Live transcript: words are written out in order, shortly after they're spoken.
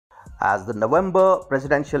As the November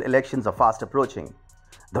presidential elections are fast approaching,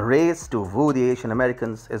 the race to woo the Asian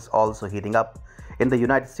Americans is also heating up in the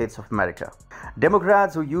United States of America.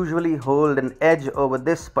 Democrats, who usually hold an edge over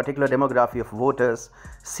this particular demography of voters,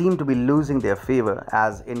 seem to be losing their favor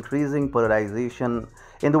as increasing polarization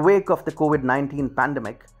in the wake of the COVID-19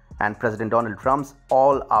 pandemic and President Donald Trump's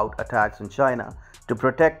all-out attacks on China to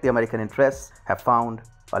protect the American interests have found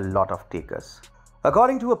a lot of takers.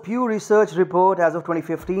 According to a Pew Research report, as of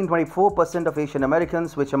 2015, 24% of Asian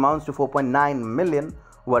Americans, which amounts to 4.9 million,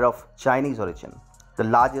 were of Chinese origin, the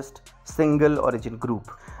largest single origin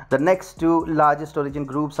group. The next two largest origin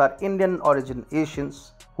groups are Indian origin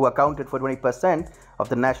Asians, who accounted for 20% of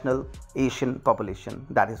the national Asian population,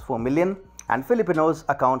 that is 4 million, and Filipinos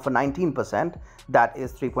account for 19%, that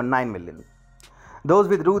is 3.9 million. Those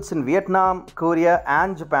with roots in Vietnam, Korea,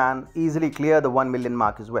 and Japan easily clear the 1 million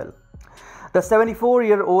mark as well. The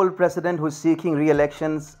 74-year-old president who is seeking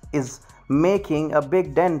re-election is making a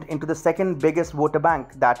big dent into the second biggest voter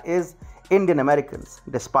bank, that is Indian Americans,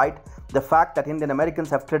 despite the fact that Indian Americans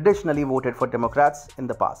have traditionally voted for Democrats in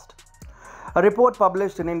the past. A report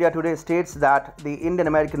published in India Today states that the Indian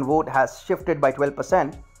American vote has shifted by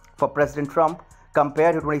 12% for President Trump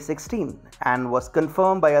compared to 2016 and was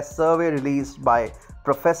confirmed by a survey released by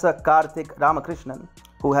Professor Karthik Ramakrishnan,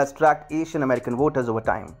 who has tracked Asian American voters over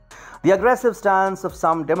time. The aggressive stance of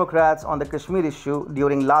some Democrats on the Kashmir issue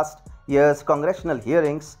during last year's congressional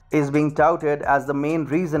hearings is being touted as the main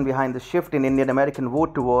reason behind the shift in Indian American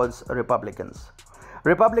vote towards Republicans.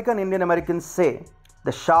 Republican Indian Americans say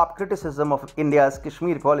the sharp criticism of India's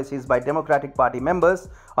Kashmir policies by Democratic Party members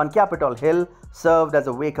on Capitol Hill served as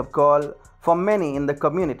a wake-up call for many in the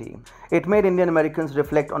community. It made Indian Americans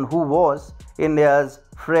reflect on who was India's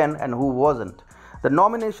friend and who wasn't. The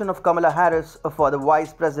nomination of Kamala Harris for the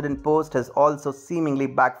vice president post has also seemingly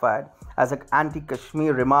backfired as her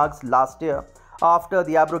anti-Kashmir remarks last year after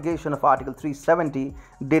the abrogation of Article 370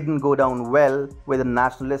 didn't go down well with the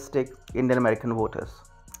nationalistic Indian American voters.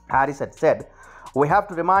 Harris had said, "We have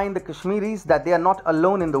to remind the Kashmiris that they are not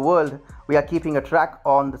alone in the world. We are keeping a track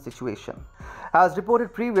on the situation." As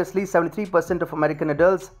reported previously, 73% of American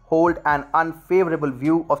adults hold an unfavorable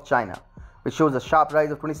view of China, which shows a sharp rise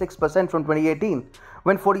of 26% from 2018,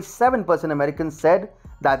 when 47% Americans said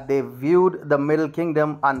that they viewed the Middle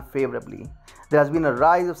Kingdom unfavorably. There has been a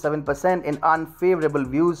rise of 7% in unfavorable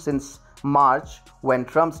views since March, when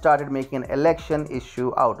Trump started making an election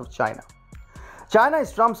issue out of China. China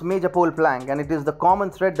is Trump's major poll plank, and it is the common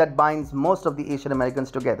thread that binds most of the Asian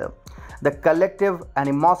Americans together. The collective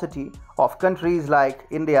animosity of countries like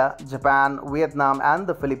India, Japan, Vietnam, and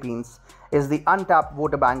the Philippines is the untapped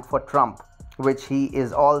voter bank for Trump, which he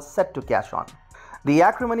is all set to cash on. The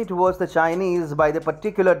acrimony towards the Chinese by the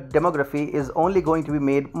particular demography is only going to be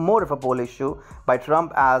made more of a poll issue by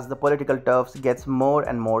Trump as the political turf gets more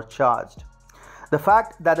and more charged. The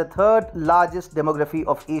fact that the third largest demography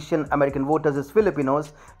of Asian American voters is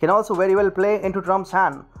Filipinos can also very well play into Trump's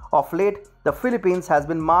hand. Of late, the Philippines has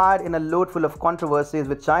been mired in a load full of controversies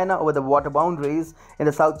with China over the water boundaries in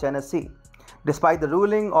the South China Sea. Despite the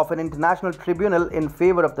ruling of an international tribunal in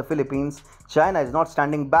favor of the Philippines, China is not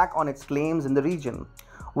standing back on its claims in the region.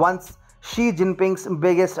 Once Xi Jinping's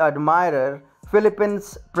biggest admirer,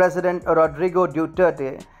 Philippines President Rodrigo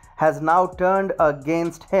Duterte has now turned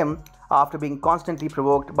against him after being constantly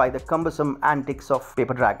provoked by the cumbersome antics of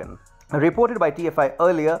Paper Dragon. Reported by TFI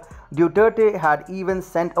earlier, Duterte had even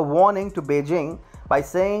sent a warning to Beijing by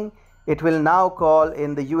saying it will now call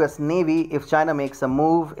in the US Navy if China makes a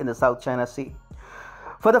move in the South China Sea.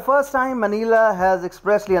 For the first time, Manila has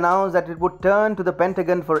expressly announced that it would turn to the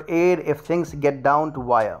Pentagon for aid if things get down to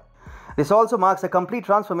wire. This also marks a complete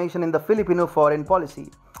transformation in the Filipino foreign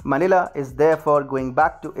policy. Manila is therefore going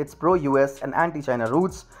back to its pro-US and anti-China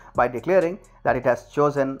roots by declaring that it has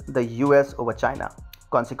chosen the US over China.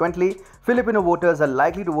 Consequently, Filipino voters are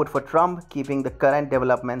likely to vote for Trump, keeping the current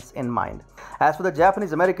developments in mind. As for the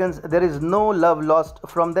Japanese Americans, there is no love lost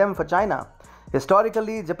from them for China.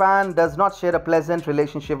 Historically, Japan does not share a pleasant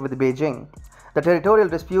relationship with Beijing. The territorial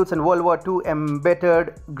disputes and World War II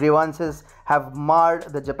embittered grievances have marred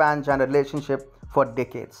the Japan-China relationship for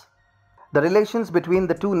decades. The relations between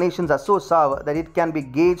the two nations are so sour that it can be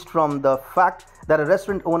gauged from the fact that a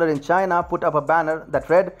restaurant owner in China put up a banner that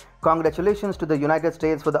read, "Congratulations to the United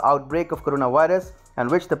States for the outbreak of coronavirus and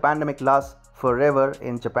wish the pandemic lasts forever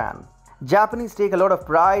in Japan." Japanese take a lot of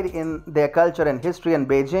pride in their culture and history, and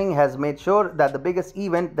Beijing has made sure that the biggest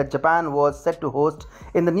event that Japan was set to host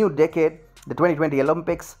in the new decade, the 2020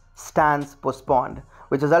 Olympics, stands postponed,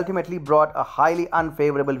 which has ultimately brought a highly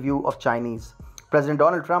unfavorable view of Chinese. President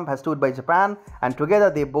Donald Trump has stood by Japan, and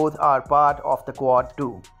together they both are part of the Quad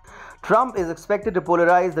too. Trump is expected to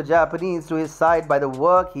polarize the Japanese to his side by the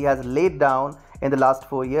work he has laid down in the last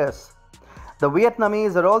 4 years. The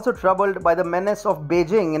Vietnamese are also troubled by the menace of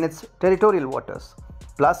Beijing in its territorial waters.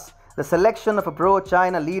 Plus, the selection of a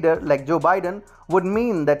pro-China leader like Joe Biden would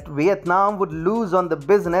mean that Vietnam would lose on the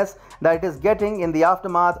business that it is getting in the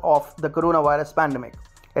aftermath of the coronavirus pandemic.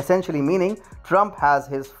 Essentially meaning Trump has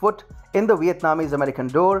his foot in the Vietnamese-American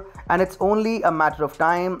door, and it's only a matter of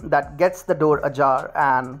time that gets the door ajar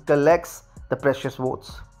and collects the precious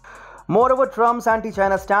votes. Moreover, Trump's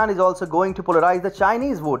anti-China stand is also going to polarize the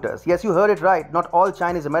Chinese voters. Yes, you heard it right. Not all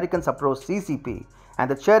Chinese Americans are pro-CCP,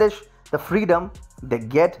 and they cherish the freedom they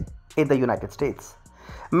get in the United States.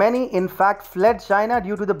 Many, in fact, fled China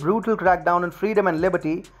due to the brutal crackdown on freedom and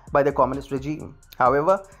liberty by the communist regime.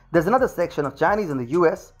 However, there's another section of Chinese in the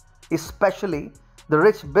US, especially the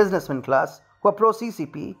rich businessman class, who are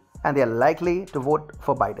pro-CCP, and they are likely to vote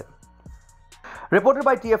for Biden. Reported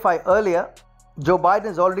by TFI earlier, Joe Biden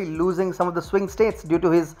is already losing some of the swing states due to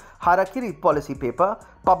his Harakiri policy paper,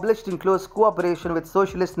 published in close cooperation with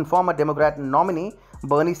socialist and former Democrat nominee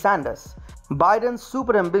Bernie Sanders. Biden's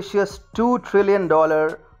super ambitious $2 trillion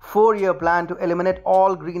 4-year plan to eliminate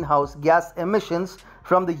all greenhouse gas emissions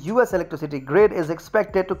from the US electricity grid is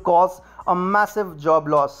expected to cause a massive job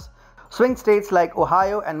loss. Swing states like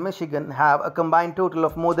Ohio and Michigan have a combined total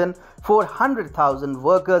of more than 400,000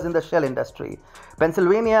 workers in the shell industry.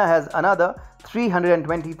 Pennsylvania has another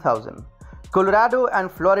 320,000. Colorado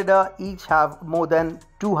and Florida each have more than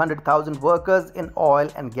 200,000 workers in oil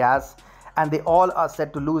and gas, and they all are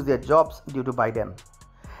set to lose their jobs due to Biden.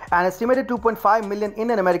 An estimated 2.5 million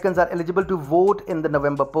Indian Americans are eligible to vote in the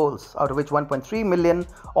November polls, out of which 1.3 million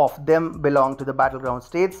of them belong to the battleground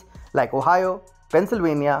states like Ohio,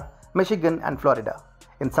 Pennsylvania, Michigan, and Florida.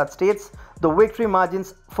 In such states, the victory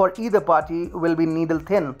margins for either party will be needle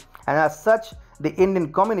thin, and as such, the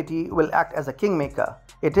Indian community will act as a kingmaker.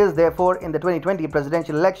 It is therefore in the 2020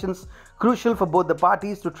 presidential elections crucial for both the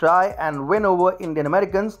parties to try and win over Indian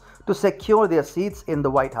Americans to secure their seats in the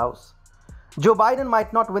White House. Joe Biden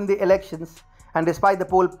might not win the elections, and despite the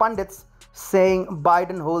poll pundits saying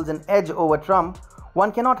Biden holds an edge over Trump,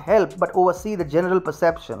 one cannot help but oversee the general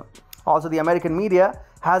perception. Also, the American media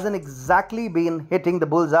hasn't exactly been hitting the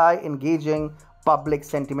bullseye in gauging public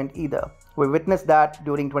sentiment either. We witnessed that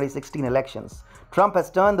during 2016 elections. Trump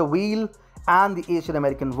has turned the wheel, and the Asian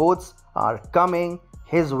American votes are coming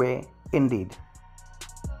his way indeed.